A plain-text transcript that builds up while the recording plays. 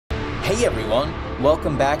Hey everyone,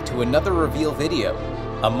 welcome back to another reveal video.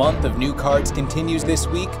 A month of new cards continues this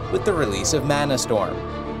week with the release of Mana Storm.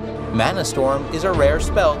 Mana Storm is a rare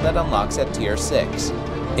spell that unlocks at tier 6.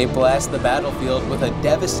 It blasts the battlefield with a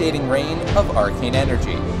devastating rain of arcane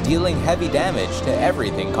energy, dealing heavy damage to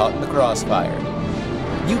everything caught in the crossfire.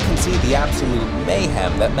 You can see the absolute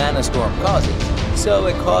mayhem that Mana Storm causes, so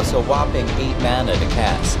it costs a whopping 8 mana to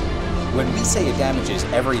cast. When we say it damages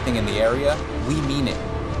everything in the area, we mean it.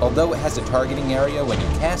 Although it has a targeting area when you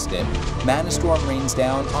cast it, Mana Storm rains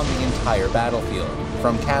down on the entire battlefield,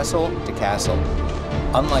 from castle to castle.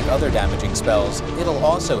 Unlike other damaging spells, it'll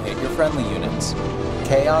also hit your friendly units.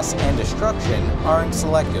 Chaos and Destruction aren't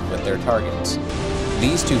selective with their targets.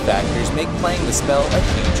 These two factors make playing the spell a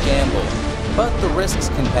huge gamble, but the risks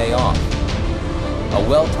can pay off. A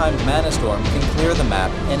well-timed Mana Storm can clear the map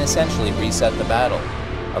and essentially reset the battle,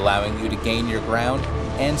 allowing you to gain your ground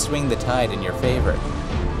and swing the tide in your favor.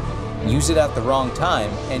 Use it at the wrong time,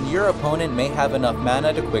 and your opponent may have enough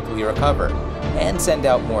mana to quickly recover, and send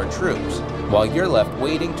out more troops, while you're left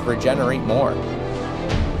waiting to regenerate more.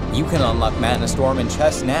 You can unlock Mana Storm in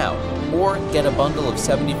chests now, or get a bundle of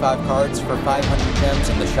 75 cards for 500 gems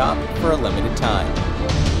in the shop for a limited time.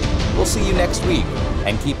 We'll see you next week,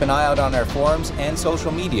 and keep an eye out on our forums and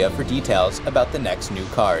social media for details about the next new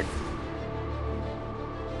card.